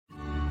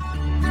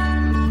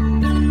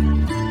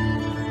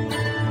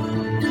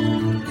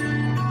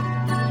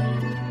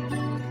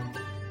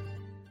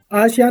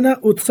आशियाना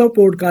उत्सव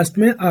पॉडकास्ट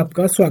में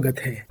आपका स्वागत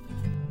है।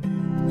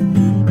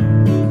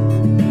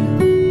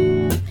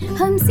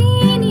 हम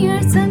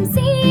सीनियर्स हम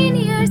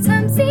सीनियर्स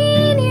हम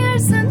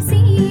सीनियर्स हम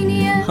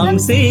सीनियर्स हम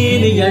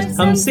सीनियर्स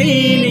हम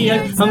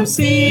सीनियर्स हम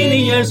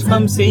सीनियर्स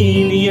हम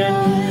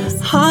सीनियर्स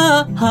हा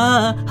हा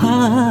हा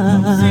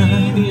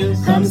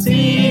हम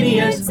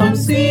सीनियर्स हम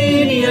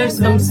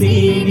सीनियर्स हम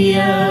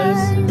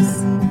सीनियर्स।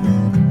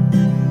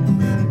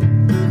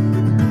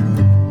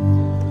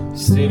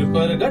 सिर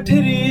पर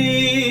गठरी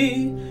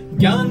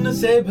ज्ञान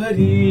से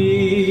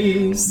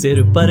भरी,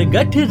 सिर पर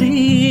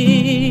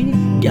गठरी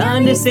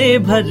ज्ञान से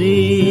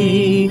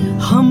भरी,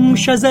 हम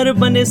शजर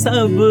बने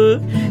सब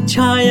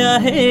छाया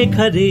है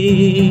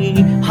खरी,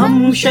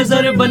 हम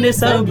शजर बने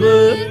सब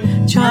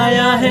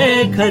छाया है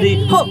खरी।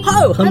 हो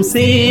हम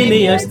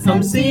सीनियर्स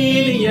हम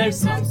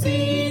सीनियर्स हम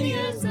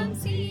सीनियर्स हम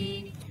सीनियर्स।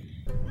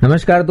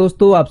 नमस्कार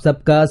दोस्तों, आप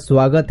सबका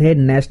स्वागत है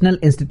national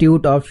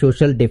institute of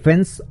social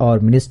defence और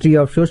ministry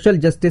of social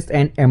justice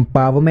and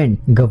empowerment,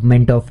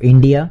 government of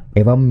India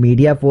एवं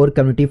मीडिया फॉर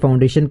कम्युनिटी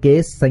फाउंडेशन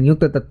के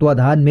संयुक्त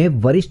तत्वाधान में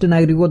वरिष्ठ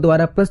नागरिकों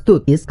द्वारा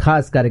प्रस्तुत इस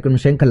खास कार्यक्रम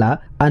श्रृंखला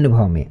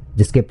अनुभव में,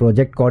 जिसके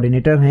प्रोजेक्ट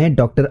कोऑर्डिनेटर हैं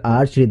डॉक्टर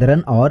आर श्रीधरन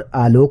और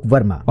आलोक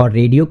वर्मा और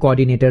रेडियो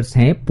कोऑर्डिनेटर्स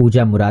हैं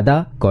पूजा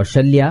मुरादा,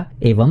 कौशल्या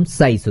एवं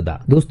साई सुधा।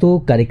 दोस्तों,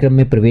 कार्यक्रम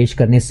में प्रवेश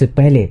करने से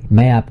पहले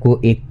मैं आपको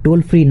एक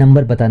टोल फ्री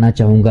नंबर बताना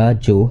चाहूंगा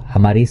जो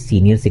हमारे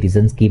सीनियर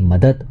सिटीजन्स की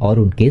मदद और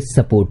उनके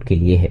सपोर्ट के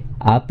लिए है।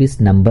 आप इस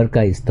नंबर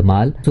का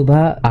इस्तेमाल सुबह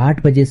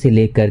 8 बजे से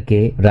लेकर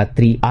के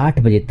रात्रि 8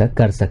 बजे तक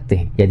कर सकते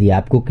हैं। यदि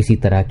आपको किसी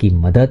तरह की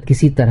मदद,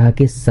 किसी तरह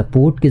के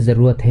सपोर्ट की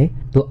जरूरत है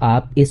तो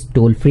आप इस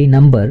टोल फ्री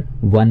नंबर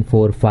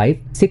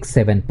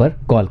 14567 पर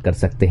कॉल कर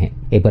सकते हैं।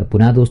 एक बार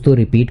पुनः दोस्तों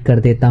रिपीट कर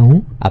देता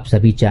हूँ, आप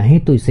सभी चाहें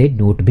तो इसे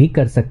नोट भी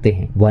कर सकते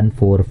हैं।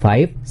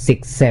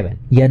 14567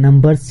 यह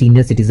नंबर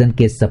सीनियर सिटीजन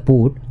के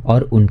सपोर्ट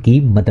और उनकी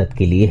मदद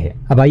के लिए है।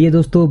 अब आइए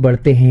दोस्तों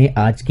बढ़ते हैं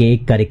आज के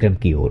कार्यक्रम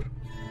की ओर।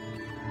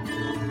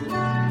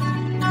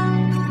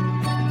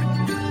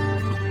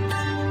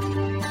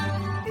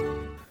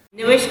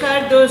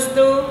 नमस्कार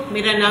दोस्तों,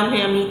 मेरा नाम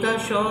है अमिता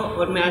शॉ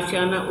और मैं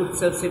आशियाना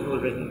उत्सव से बोल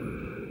रही हूँ।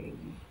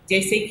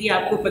 जैसे कि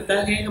आपको पता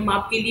है, हम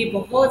आपके लिए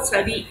बहुत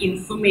सारी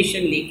इन्फॉर्मेशन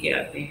लेके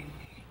आते हैं,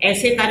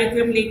 ऐसे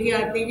कार्यक्रम लेके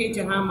आते हैं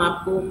जहाँ हम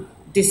आपको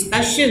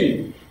डिस्कशन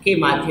के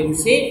माध्यम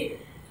से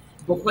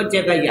बहुत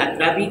जगह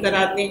यात्रा भी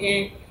कराते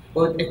हैं,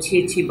 बहुत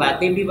अच्छी अच्छी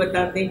बातें भी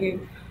बताते हैं।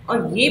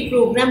 और ये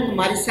प्रोग्राम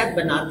हमारे साथ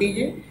बनाते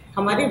हैं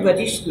हमारे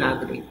वरिष्ठ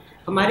नागरिक,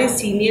 हमारे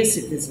सीनियर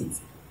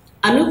सिटीजन्स।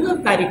 अनुभव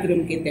कार्यक्रम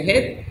के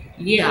तहत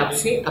ये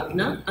आपसे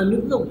अपना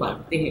अनुभव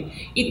बांटते हैं।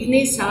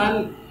 इतने साल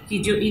की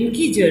जो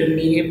इनकी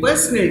जर्नी है,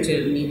 पर्सनल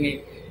जर्नी है,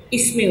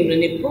 इसमें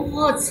उन्होंने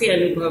बहुत से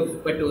अनुभव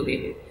बटोरे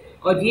हैं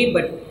और ये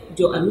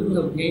जो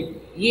अनुभव हैं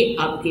ये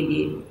आपके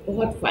लिए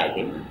बहुत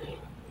फ़ायदेमंद है।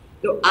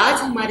 तो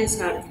आज हमारे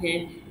साथ हैं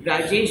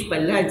राजेश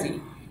पल्ला जी।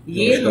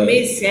 ये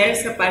हमें सैर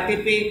सपाटे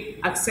पे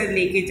अक्सर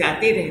लेके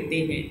जाते रहते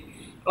हैं।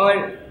 और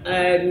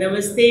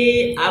नमस्ते,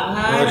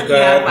 आभार कि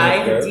आप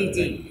आए।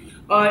 जी।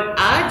 और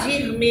आज ये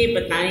हमें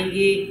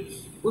बताएंगे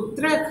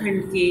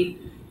उत्तराखंड के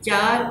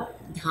 4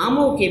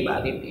 धामों के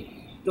बारे में।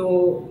 तो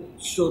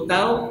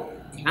श्रोताओं,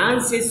 ध्यान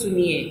से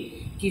सुनिए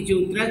कि जो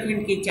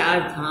उत्तराखंड के 4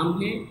 धाम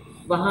हैं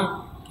वहाँ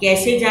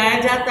कैसे जाया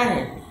जाता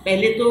है।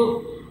 पहले तो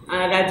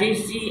राजेश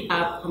जी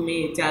आप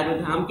हमें चारों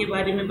धाम के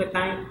बारे में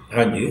बताएं।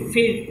 हाँ जी।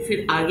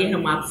 फिर आगे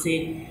हम आपसे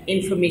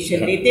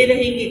इन्फॉर्मेशन लेते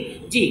रहेंगे।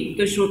 जी,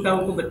 तो श्रोताओं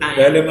को बताएं।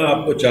 पहले मैं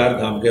आपको 4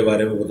 धाम के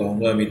बारे में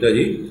बताऊंगा अमिता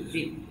जी।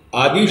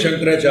 आदि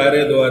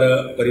शंकराचार्य द्वारा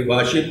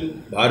परिभाषित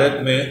भारत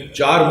में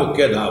 4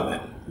 मुख्य धाम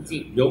हैं जी,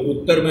 जो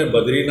उत्तर में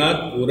बद्रीनाथ,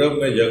 पूर्व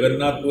में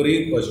जगन्नाथपुरी,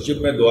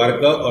 पश्चिम में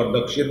द्वारका और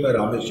दक्षिण में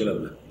रामेश्वरम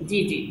है। जी।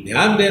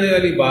 ध्यान देने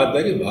वाली बात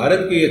है कि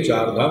भारत के ये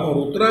 4 धाम और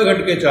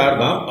उत्तराखंड के 4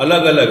 धाम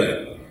अलग अलग हैं।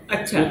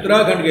 अच्छा।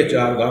 उत्तराखंड के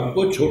 4 धाम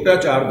को छोटा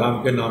 4 धाम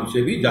के नाम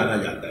से भी जाना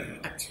जाता है।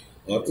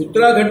 अच्छा। और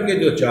उत्तराखंड के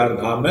जो 4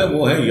 धाम है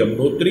वो हैं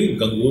यमुनोत्री,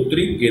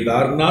 गंगोत्री,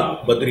 केदारनाथ,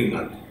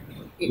 बद्रीनाथ।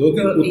 तो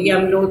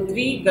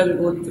यमुनोत्री,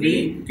 गंगोत्री,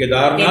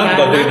 केदारनाथ,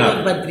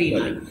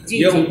 बद्रीनाथ।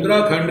 ये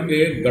उत्तराखंड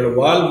के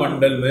गढ़वाल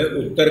मंडल में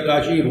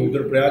उत्तरकाशी,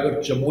 रुद्रप्रयाग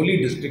और चमोली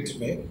डिस्ट्रिक्ट्स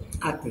में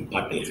आते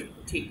हैं।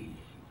 ठीक।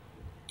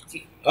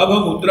 अब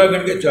हम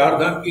उत्तराखंड के 4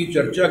 धाम की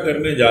चर्चा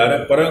करने जा रहे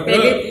हैं।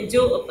 पहले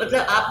जो मतलब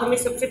आप हमें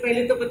सबसे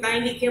पहले तो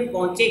बताएंगे कि हम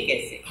पहुंचे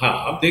कैसे। हाँ,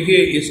 अब देखिए,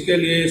 इसके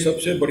लिए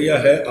सबसे बढ़िया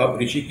है आप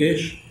ऋषिकेश,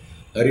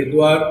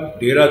 हरिद्वार,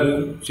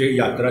 देहरादून से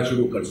यात्रा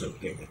शुरू कर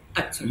सकते हैं।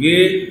 अच्छा।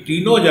 ये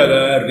तीनों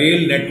जगह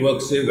रेल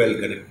नेटवर्क से वेल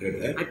कनेक्टेड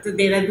है। अच्छा,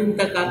 देहरादून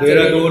तक आप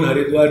देहरादून,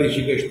 हरिद्वार,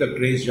 ऋषिकेश तक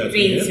ट्रेन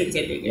जाती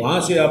है।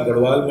 वहाँ से आप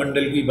गढ़वाल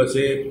मंडल की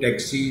बसें,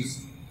 taxi,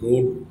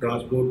 road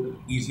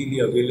transport easily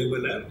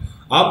available है।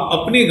 आप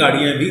अपनी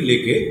गाड़ियाँ भी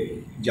लेके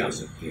जा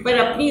सकते हैं। पर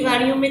अपनी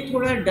गाड़ियों में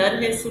थोड़ा डर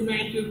है, सुना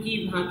है, क्योंकि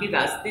वहाँ के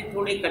रास्ते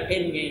थोड़े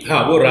कठिन हैं।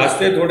 हाँ, वो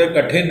रास्ते थोड़े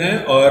कठिन हैं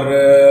और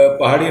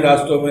पहाड़ी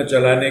रास्तों में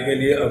चलाने के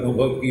लिए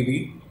अनुभव की भी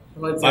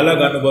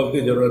अलग अनुभव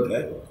की जरूरत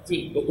है जी।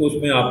 तो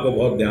उसमें आपको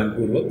बहुत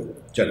ध्यानपूर्वक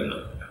चलना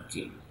है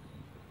जी।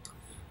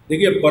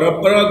 देखिए,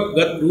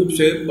 परंपरागत रूप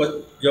से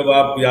जब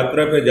आप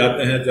यात्रा पे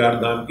जाते हैं 4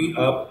 धाम की,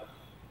 आप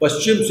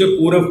पश्चिम से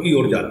पूर्व की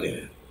ओर जाते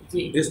हैं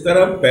जी इस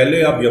तरह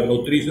पहले आप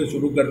यमुनोत्री से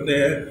शुरू करते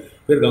हैं,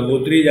 फिर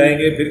गंगोत्री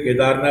जाएंगे, फिर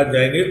केदारनाथ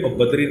जाएंगे और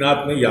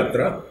बद्रीनाथ में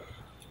यात्रा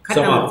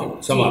खत्म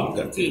समाप्त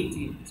करते जी हैं।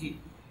 जी जी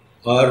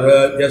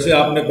और जैसे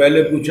आपने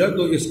पहले पूछा,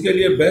 तो इसके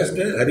लिए बेस्ट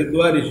है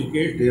हरिद्वार,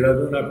 ऋषिकेश,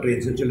 देहरादून आप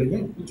ट्रेन से चले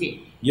जाएं, जी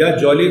या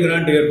जॉली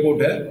ग्रांट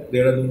एयरपोर्ट है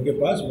देहरादून के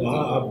पास,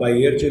 वहाँ आप बाई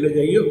एयर चले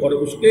जाइए और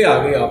उसके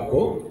आगे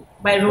आपको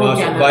बाय रोड वहाँ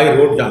से जाना बाई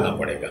रोड जाना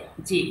पड़ेगा।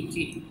 जी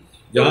जी। तो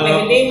जहाँ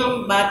पहले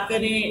हम बात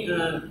करें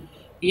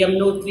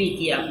यमुनोत्री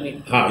की, आपने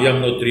हाँ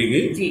यमुनोत्री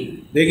की। जी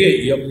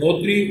देखिए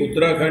यमुनोत्री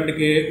उत्तराखंड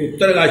के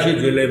उत्तरकाशी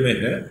जिले में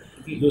है,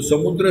 जो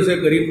समुद्र से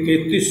करीब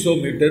 3300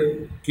 मीटर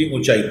की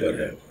ऊंचाई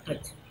पर है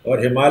अच्छा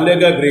और हिमालय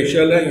का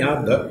ग्लेशियर है,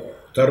 यहाँ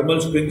थर्मल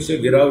स्प्रिंग से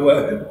गिरा हुआ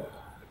है।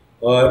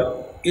 और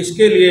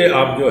इसके लिए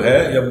आप जो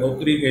है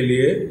यमुनोत्री के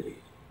लिए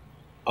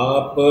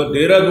आप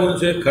देहरादून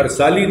से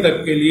खरसाली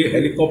तक के लिए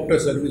हेलीकॉप्टर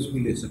सर्विस भी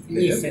ले सकते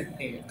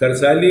हैं।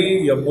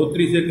 खरसाली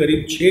यमुनोत्री से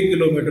करीब 6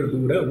 किलोमीटर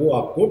दूर है, वो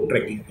आपको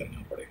ट्रैकिंग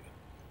करना पड़ेगा।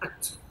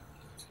 अच्छा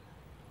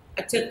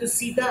अच्छा, तो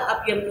सीधा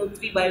आप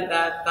यमुनोत्री बाय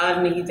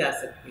कार नहीं जा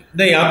सकते?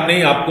 नहीं, आप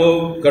नहीं,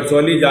 आपको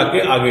करसौली जाके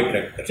आगे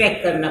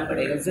ट्रैक करना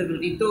पड़ेगा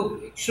ज़रूरी।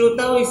 तो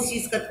श्रोताओं इस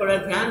चीज़ का थोड़ा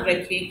ध्यान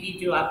रखें कि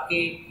जो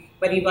आपके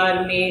परिवार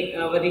में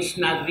वरिष्ठ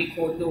नागरिक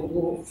हो तो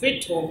वो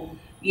फिट हो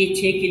ये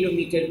 6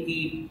 किलोमीटर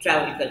की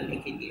ट्रैवल करने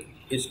के लिए।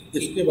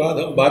 इसके बाद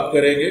हम बात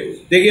करेंगे,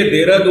 देखिए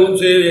देहरादून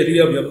से यदि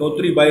आप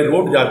यमुनोत्री बाई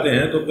रोड जाते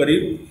हैं तो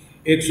करीब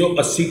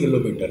 180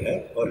 किलोमीटर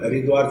है और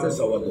हरिद्वार से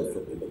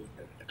 250 किलोमीटर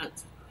है।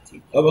 अच्छा,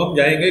 अब हम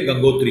जाएंगे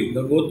गंगोत्री।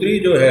 गंगोत्री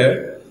जो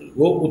है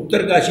वो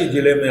उत्तरकाशी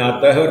जिले में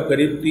आता है और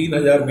करीब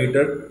 3000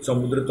 मीटर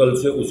समुद्र तल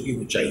से उसकी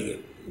ऊंचाई है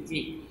जी।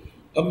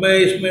 अब मैं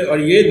इसमें, और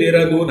ये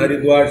देहरादून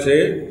हरिद्वार से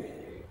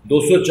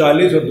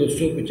 240 और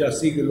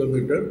 285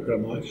 किलोमीटर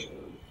क्रमश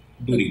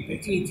दूरी पे।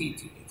 जी जी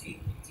जी जी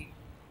जी।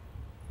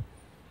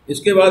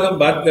 इसके बाद हम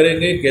बात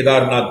करेंगे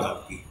केदारनाथ धाम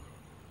की।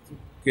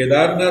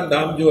 केदारनाथ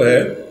धाम जो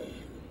है,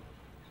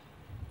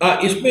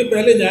 इसमें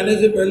पहले जाने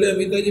से पहले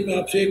अमिता जी मैं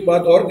आपसे एक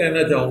बात और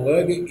कहना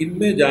चाहूँगा कि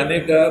इनमें जाने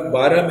का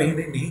 12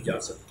 महीने नहीं जा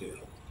सकते हो।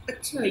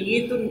 अच्छा, ये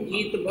तो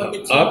बहुत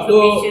अच्छी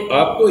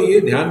आपको ये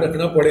ध्यान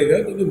रखना पड़ेगा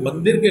क्योंकि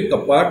मंदिर के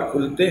कपाट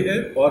खुलते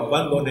हैं और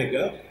बंद होने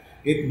का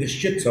एक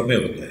निश्चित समय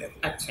होता है।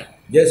 अच्छा,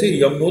 जैसे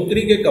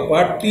यमुनोत्री के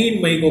कपाट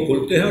 3 मई को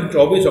खुलते हैं और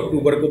 24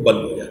 अक्टूबर को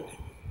बंद हो जाते हैं।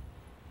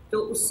 तो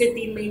उससे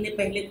 3 महीने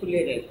पहले खुले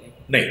रहते हैं?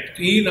 नहीं,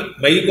 3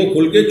 मई को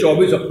खुल के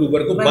 24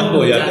 अक्टूबर को बंद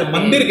हो जाते हैं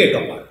मंदिर के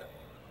कपाट।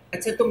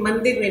 अच्छा, तो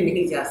मंदिर में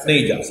नहीं जा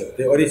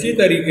सकते। और इसी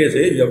तरीके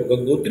से जब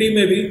गंगोत्री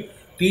में भी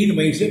 3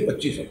 मई से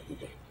 25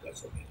 अक्टूबर का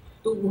समय,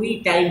 तो वही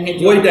टाइम है,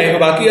 वही टाइम।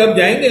 बाकी आप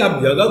जाएंगे,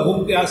 आप जगह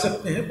घूम के आ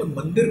सकते हैं पर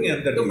मंदिर के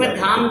अंदर तो नहीं।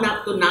 धाम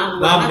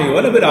नाम नहीं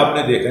हुआ ना, फिर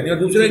आपने देखा नहीं। और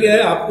दूसरा क्या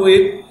है, आपको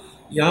एक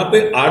यहाँ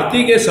पे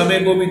आरती के समय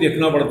को भी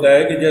देखना पड़ता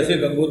है कि जैसे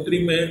गंगोत्री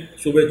में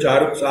सुबह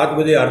 4-7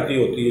 बजे आरती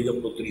होती है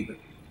यमुनोत्री में,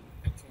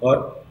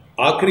 और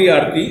आखिरी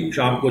आरती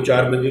शाम को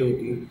 4 बजे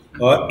होती है,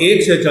 और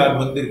 1 से 4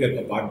 मंदिर के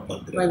कपाट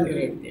बंद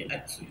रहते हैं।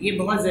 अच्छा, ये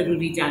बहुत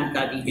ज़रूरी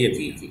जानकारी है।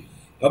 जी जी।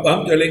 अब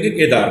हम चलेंगे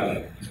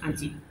केदारनाथ। हाँ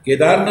जी।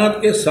 केदारनाथ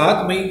के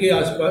 7 मई के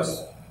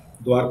आसपास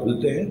द्वार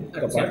खुलते हैं,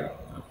 कपाट,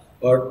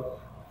 और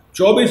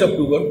 24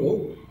 अक्टूबर को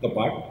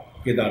कपाट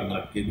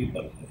केदारनाथ के भी बंद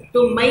हो जाते हैं।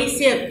 तो मई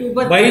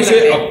से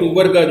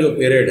अक्टूबर का जो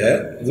पीरियड है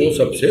वो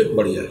सबसे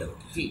बढ़िया है।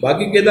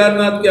 बाकी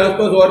केदारनाथ के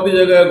आसपास और भी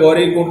जगह है,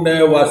 गौरी कुंड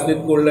है, वासुदेव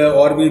कुंड है,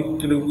 और भी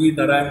त्रिवेणी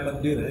नारायण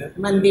मंदिर है,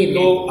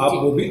 तो आप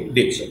वो भी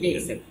देख सकते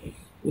हैं।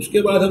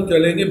 उसके बाद हम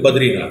चलेंगे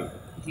बद्रीनाथ।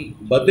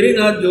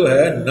 बद्रीनाथ जो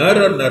है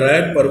नर और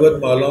नारायण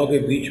पर्वतमालाओं के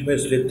बीच में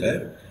स्थित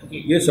है।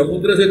 ये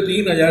समुद्र से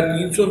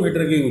 3300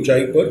 मीटर की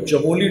ऊंचाई पर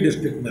चमोली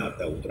डिस्ट्रिक्ट में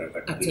आता है,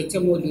 उत्तराखंड। अच्छा,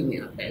 चमोली में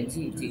आता है।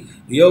 जी जी।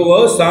 यह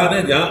वह स्थान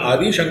है जहाँ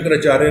आदि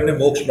शंकराचार्य ने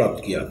मोक्ष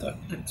प्राप्त किया था।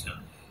 अच्छा।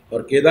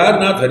 और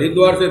केदारनाथ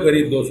हरिद्वार से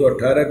करीब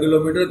 218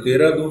 किलोमीटर,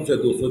 देहरादून से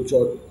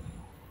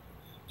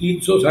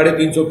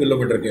 300-350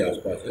 किलोमीटर के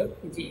आसपास है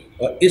जी।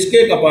 और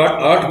इसके कपाट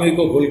 8 मई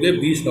को खुल के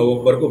 20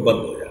 नवंबर को बंद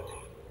हो जाते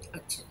हैं।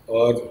 अच्छा।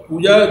 और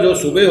पूजा जो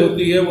सुबह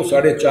होती है वो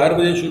 4:30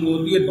 बजे शुरू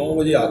होती है, 9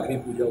 बजे आखिरी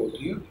पूजा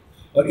होती है,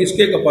 और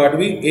इसके कपाट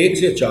भी 1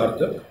 से 4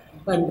 तक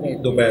बंद रहते,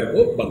 दोपहर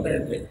को बंद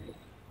रहते हैं।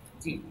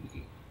 जी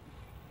जी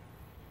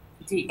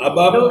जी। अब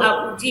आप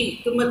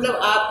तो मतलब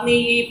आपने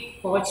ये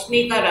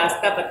पहुंचने का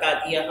रास्ता बता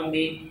दिया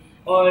हमें,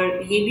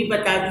 और ये भी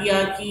बता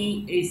दिया कि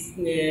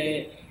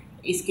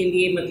इसके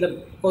लिए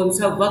मतलब कौन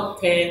सा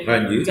वक्त है। हाँ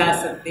जी। जा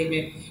सकते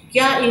हैं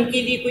क्या?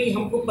 इनके लिए कोई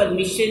हमको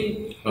परमिशन,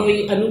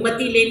 कोई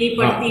अनुमति लेनी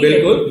पड़ती है?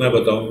 बिल्कुल, मैं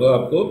बताऊंगा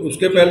आपको।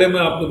 उसके पहले मैं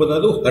आपको बता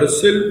दूं,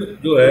 हरसिल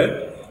जो है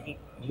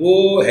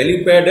वो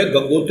हेलीपैड है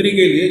गंगोत्री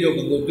के लिए, जो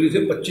गंगोत्री से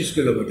 25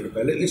 किलोमीटर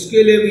पहले।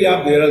 इसके लिए भी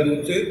आप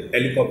देहरादून से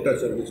हेलीकॉप्टर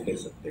सर्विस ले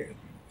सकते हैं।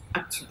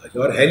 अच्छा।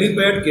 और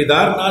हेलीपैड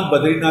केदारनाथ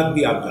बद्रीनाथ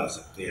भी आप जा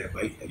सकते हैं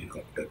भाई,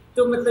 हेलीकॉप्टर।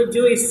 तो मतलब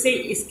जो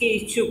इसके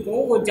इच्छुक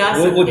हो वो जा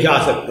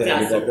सकते हैं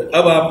हेलीकॉप्टर।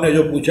 अब आपने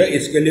जो पूछा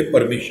इसके लिए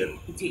परमिशन,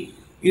 जी,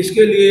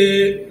 इसके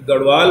लिए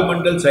गढ़वाल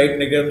मंडल साइट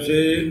निगम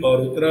से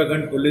और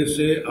उत्तराखंड पुलिस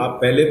से आप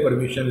पहले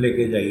परमिशन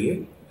लेके जाइए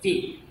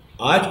जी।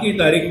 आज की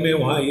तारीख में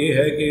वहाँ ये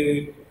है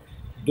कि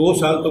 2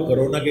 साल तो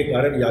कोरोना के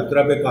कारण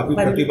यात्रा पे काफ़ी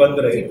प्रतिबंध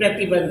रहे,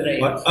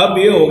 और अब अब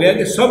ये हो गया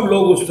कि सब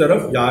लोग उस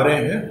तरफ जा रहे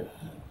हैं।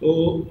 तो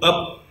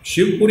अब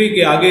शिवपुरी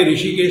के आगे,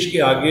 ऋषिकेश के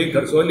आगे,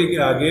 खरसौली के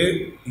आगे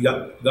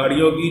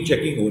गाड़ियों की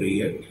चेकिंग हो रही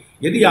है।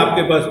 यदि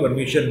आपके पास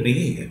परमिशन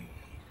नहीं है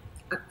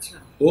अच्छा,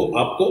 तो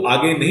आपको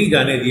आगे नहीं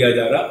जाने दिया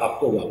जा रहा,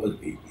 आपको वापस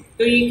भेज दिया।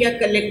 तो ये क्या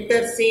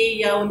कलेक्टर से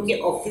या उनके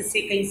ऑफिस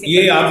से कहीं से?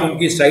 ये आप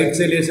उनकी साइट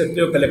से ले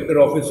सकते हो, कलेक्टर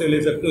ऑफिस से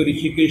ले सकते हो।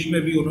 ऋषिकेश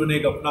में भी उन्होंने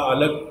एक अपना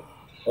अलग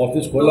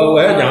ऑफिस खोला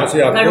हुआ है जहाँ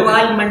से आपको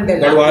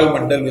गढ़वाल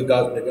मंडल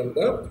विकास निगम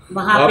का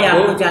वहाँ पे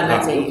आपको जाना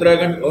चाहिए।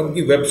 उत्तराखंड और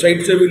उनकी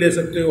वेबसाइट से भी ले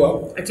सकते हो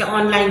आप। अच्छा,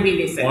 ऑनलाइन भी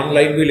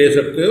ले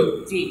सकते हो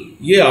जी।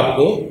 ये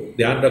आपको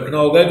ध्यान रखना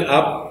होगा कि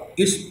आप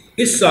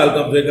इस साल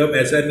कम से कम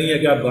ऐसा नहीं है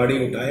कि आप गाड़ी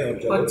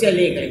उठाएं और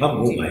चले गए, हम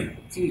घूम आए।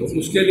 तो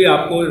उसके लिए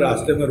आपको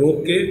रास्ते में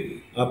रोक के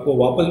आपको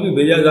वापस भी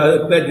भेजा जा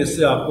सकता है,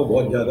 जिससे आपको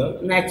बहुत ज़्यादा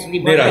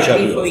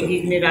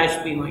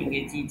निराश भी होंगे।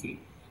 जी जी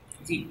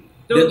जी।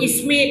 तो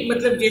इसमें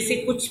मतलब जैसे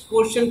कुछ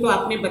पोर्शन तो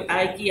आपने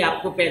बताया कि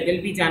आपको पैदल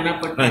भी जाना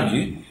पड़ता है। हाँ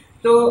जी।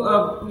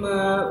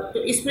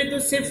 तो इसमें तो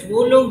सिर्फ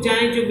वो लोग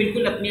जाएं जो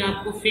बिल्कुल अपने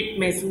आप को फिट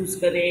महसूस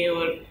करें,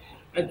 और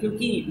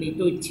क्योंकि नहीं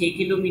तो 6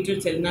 किलोमीटर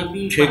चलना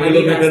भी 6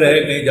 किलोमीटर है,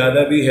 कहीं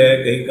ज़्यादा भी है,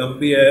 कहीं कम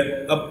भी है।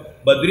 अब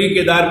बद्री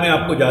केदार में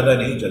आपको ज़्यादा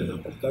नहीं चलना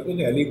पड़ता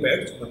क्योंकि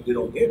हेलीपैड्स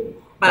मंदिरों के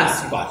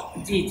पास।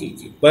 जी जी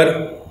जी। पर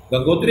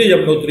गंगोत्री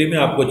यमुनोत्री में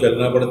आपको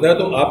चलना पड़ता है।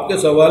 तो आपके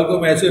सवाल को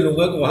मैं ऐसे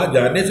लूँगा कि वहाँ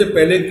जाने से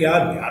पहले क्या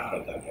ध्यान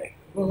रखा जाए?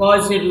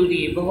 बहुत ज़रूरी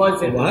है, बहुत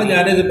ज़रूरी। वहाँ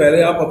जाने से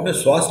पहले आप अपने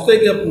स्वास्थ्य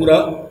का पूरा,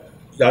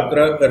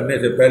 यात्रा करने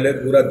से पहले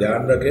पूरा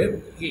ध्यान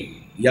रखें।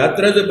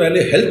 यात्रा से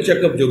पहले हेल्थ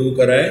चेकअप जरूर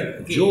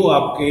कराएं। जो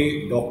आपके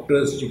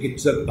डॉक्टर्स,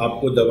 चिकित्सक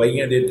आपको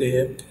दवाइयाँ देते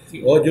हैं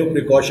और जो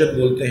प्रिकॉशन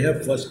बोलते हैं,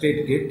 फर्स्ट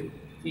एड किट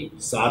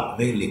साथ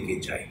में लेके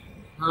जाएं।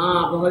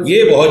 हाँ,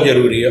 ये बहुत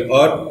ज़रूरी है।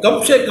 और कम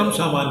से कम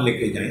सामान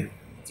लेके जाएं,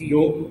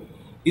 जो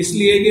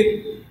इसलिए कि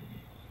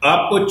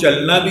आपको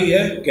चलना भी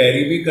है,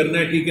 कैरी भी करना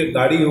है। ठीक है,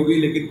 गाड़ी होगी,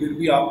 लेकिन फिर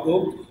भी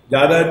आपको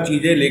ज़्यादा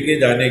चीज़ें लेके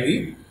जाने की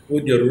वो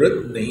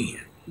ज़रूरत नहीं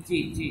है।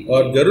 जी जी।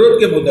 और ज़रूरत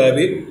के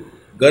मुताबिक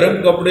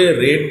गर्म कपड़े,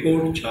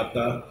 रेनकोट,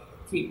 छाता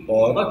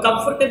और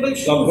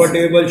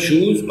कंफर्टेबल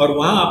शूज़, और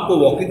वहाँ आपको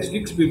वॉकिंग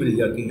स्टिक्स भी मिल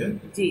जाती हैं।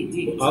 जी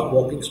जी। तो आप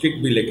वॉकिंग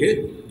स्टिक भी लेके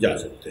जा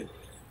सकते हैं।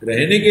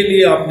 रहने के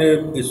लिए आपने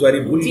इस बारी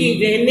भूल जी,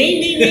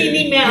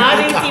 नहीं, मैं आ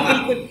रही थी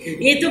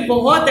बिल्कुल। ये तो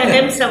बहुत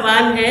अहम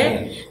सवाल है,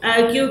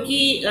 क्योंकि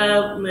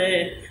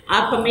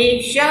आप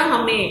हमेशा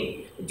हमें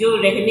जो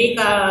रहने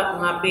का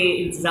वहाँ पे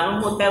इंतजाम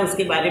होता है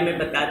उसके बारे में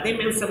बताते हैं।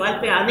 मैं उस सवाल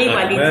पे आने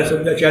वाली थी। मैं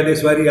समझा शायद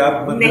इस बारी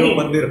आप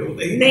मंदिर हो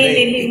गई।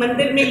 नहीं,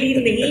 मंदिर में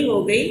लीन नहीं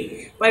हो गई,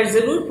 पर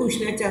ज़रूर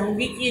पूछना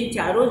चाहूँगी कि इन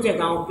चारों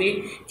जगहों पे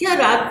क्या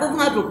रात को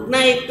वहाँ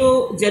रुकना एक तो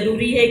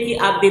ज़रूरी है कि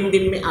आप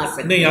दिन में आ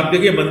सकते? नहीं, आप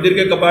देखिए मंदिर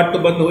के कपाट तो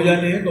बंद हो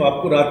जाने हैं, तो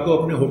आपको रात को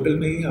अपने होटल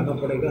में ही आना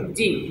पड़ेगा।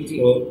 जी।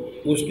 तो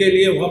उसके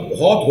लिए वहाँ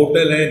बहुत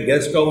होटल हैं,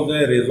 गेस्ट हाउस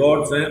हैं,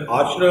 रिजॉर्ट्स हैं,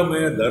 आश्रम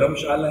हैं,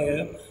 धर्मशाला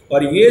हैं।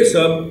 और ये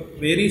सब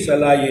मेरी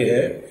सलाह ये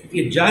है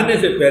कि जाने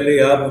से पहले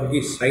आप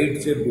उनकी साइट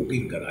से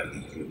बुकिंग करा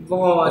लीजिए।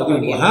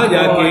 वहाँ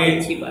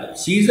जाके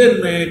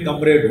सीजन में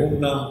कमरे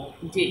ढूंढना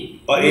जी।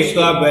 और एक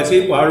तो आप वैसे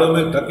ही पहाड़ों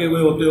में थके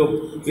हुए होते हो,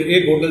 फिर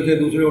एक होटल से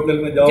दूसरे होटल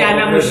में जाओ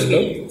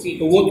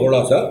तो वो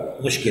थोड़ा सा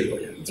मुश्किल हो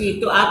जाए। जी।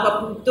 तो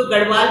आप तो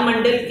गढ़वाल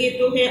मंडल के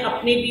तो हैं,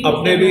 अपने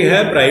भी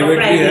है, प्राइवेट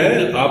भी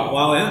है, आप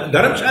वहाँ हैं,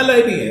 धर्मशाला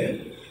भी है।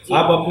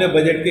 आप अपने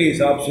बजट के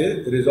हिसाब से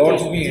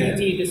रिजॉर्ट्स भी हैं,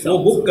 वो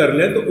बुक कर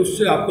लें। तो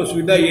उससे आपको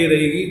सुविधा ये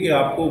रहेगी कि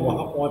आपको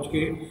वहाँ पहुँच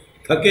के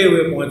थके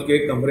हुए पहुँच के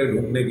कमरे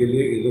ढूंढने के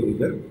लिए इधर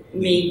उधर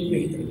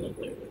नहीं।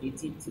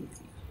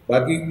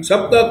 बाकी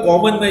सबका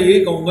कॉमन मैं ये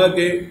कहूँगा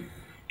कि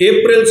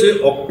अप्रैल से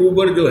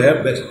अक्टूबर जो है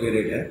बेस्ट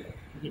पीरियड है।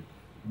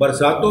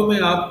 बरसातों में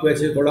आप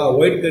वैसे थोड़ा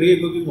अवॉइड करिए,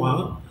 क्योंकि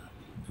वहाँ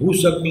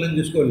भूस्खलन,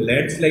 जिसको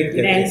लैंडस्लाइड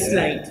कहते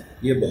हैं,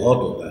 ये बहुत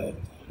होता है।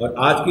 और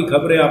आज की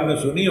खबरें आपने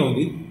सुनी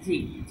होंगी।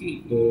 जी।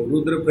 तो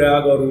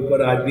रुद्रप्रयाग और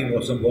ऊपर आज भी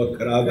मौसम बहुत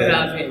खराब है।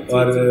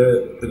 और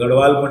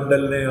गढ़वाल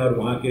मंडल ने और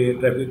वहाँ के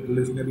ट्रैफिक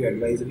पुलिस ने भी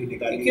एडवाइजरी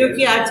निकाली,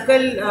 क्योंकि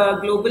आजकल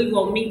ग्लोबल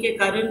वार्मिंग के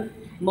कारण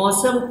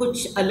मौसम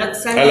कुछ अलग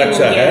सा है,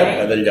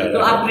 बदल जा रहा है, तो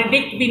आप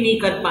प्रिडिक्ट भी नहीं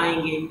कर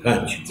पाएंगे।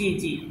 हाँ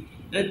जी।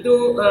 तो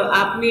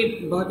आपने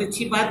बहुत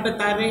अच्छी बात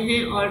बता रहे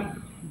हैं। और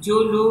जो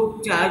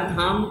लोग 4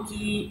 धाम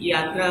की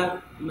यात्रा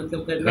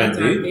मतलब करना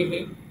चाहते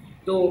हैं,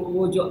 तो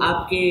वो जो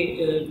आपके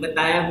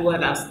बताया हुआ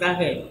रास्ता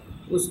है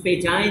उस पे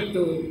जाएं,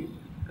 तो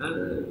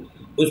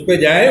उस पे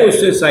जाएं।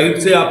 उससे साइट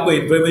से आपको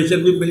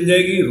इन्फॉर्मेशन भी मिल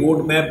जाएगी,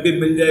 रोड मैप भी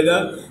मिल जाएगा,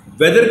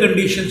 वेदर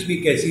कंडीशंस भी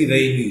कैसी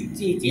रहेंगी।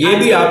 जी। ये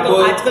भी आपको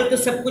आजकल तो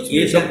सब कुछ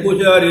ये सब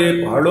कुछ है। और ये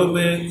पहाड़ों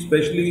में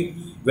स्पेशली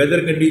वेदर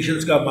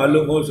कंडीशंस का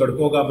मालूम हो,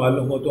 सड़कों का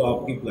मालूम हो, तो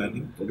आपकी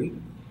प्लानिंग थोड़ी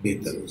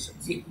बेहतर हो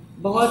सकती है।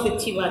 बहुत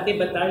अच्छी बातें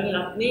बताई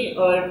आपने।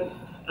 और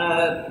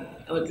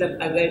मतलब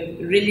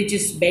अगर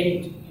रिलीजियस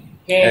बेंट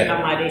है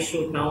हमारे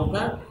श्रोताओं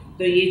का,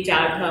 तो ये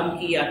 4 धाम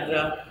की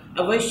यात्रा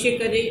अवश्य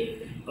करें,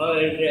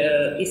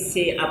 और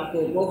इससे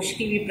आपको मोक्ष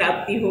की भी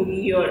प्राप्ति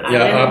होगी और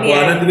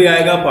आनंद भी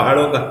आएगा,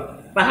 पहाड़ों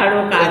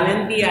का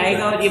आनंद भी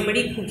आएगा। और ये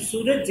बड़ी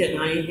खूबसूरत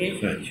जगहें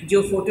हैं,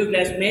 जो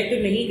फोटोग्राफ्स, मैं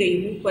तो नहीं गई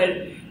हूँ, पर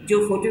जो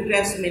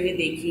फोटोग्राफ्स मैंने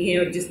देखी हैं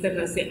और जिस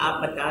तरह से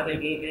आप बता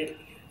रहे हैं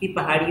कि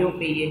पहाड़ियों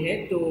पे ये है,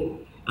 तो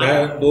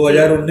मैं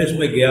 2019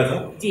 में गया था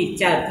जी,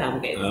 4 धाम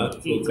गए थे। हाँ,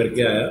 जी, तो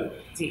करके आया।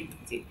 जी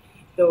जी।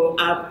 तो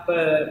आप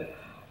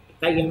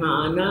का यहाँ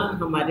आना,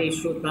 हमारे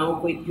श्रोताओं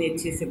को इतने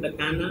अच्छे से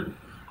बताना,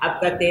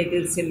 आपका तहे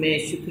दिल से मैं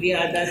शुक्रिया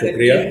अदा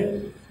करती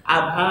हूँ,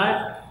 आभार।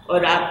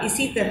 और आप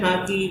इसी तरह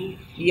की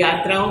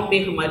यात्राओं पे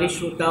हमारे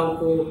श्रोताओं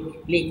को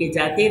लेके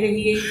जाते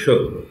रहिए।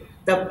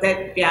 तब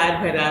तक प्यार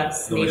भरा,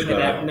 स्नेह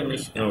भरा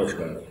नमस्कार।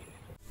 नमस्कार।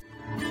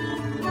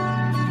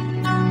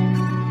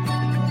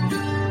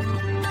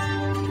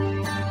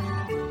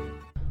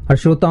 और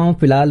श्रोताओं,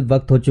 फिलहाल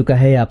वक्त हो चुका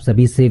है आप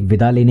सभी से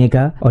विदा लेने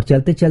का। और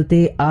चलते चलते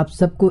आप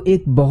सबको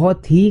एक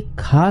बहुत ही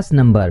खास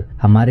नंबर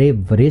हमारे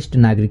वरिष्ठ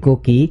नागरिकों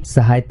की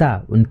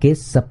सहायता, उनके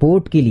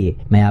सपोर्ट के लिए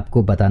मैं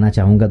आपको बताना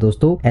चाहूंगा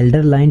दोस्तों।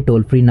 Elder line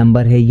toll free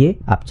number है ये,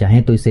 आप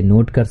चाहें तो इसे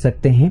नोट कर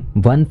सकते हैं,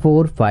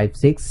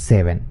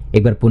 14567।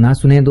 एक बार पुनः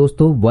सुने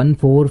दोस्तों,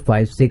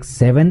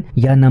 14567।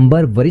 यह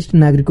नंबर वरिष्ठ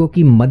नागरिकों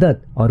की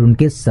मदद और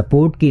उनके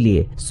सपोर्ट के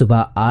लिए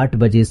सुबह 8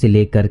 बजे से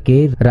लेकर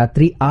के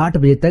रात्रि 8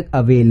 बजे तक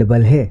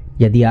अवेलेबल है।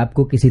 यदि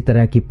आपको किसी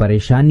तरह की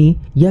परेशानी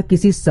या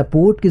किसी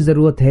सपोर्ट की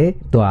जरूरत है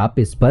तो आप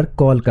इस पर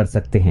कॉल कर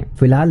सकते हैं।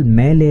 फिलहाल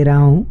मैं ले रहा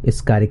हूं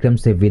इस कार्यक्रम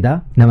से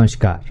विदा।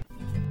 नमस्कार।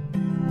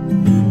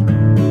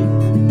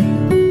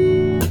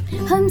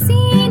 हम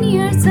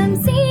सीनियर्स, हम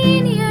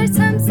सीनियर्स,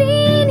 हम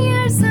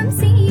सीनियर्स, हम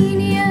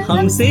सीनियर्स,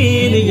 हम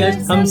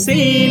सीनियर्स, हम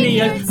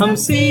सीनियर्स, हम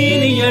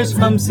सीनियर्स,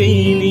 हम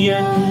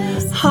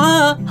सीनियर्स, हा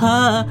हा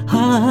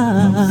हा,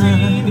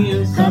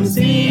 हम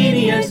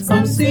सीनियर्स,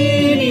 हम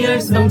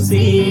सीनियर्स, हम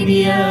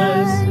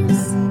सीनियर्स।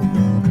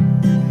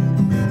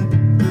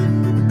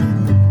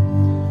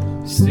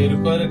 सिर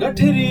पर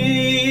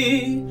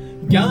गठरी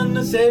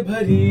ज्ञान से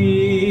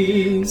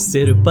भरी,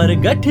 सिर पर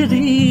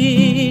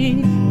गठरी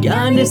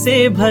ज्ञान से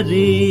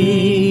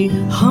भरी,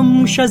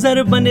 हम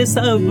शजर बने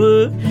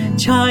सब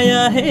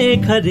छाया है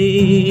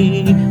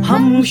खरी,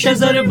 हम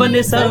शजर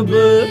बने सब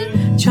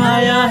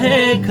छाया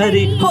है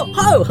खरी।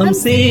 हो हम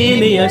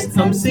सीनियर्स,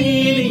 हम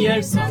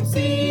सीनियर्स, हम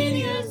सीनियर्स।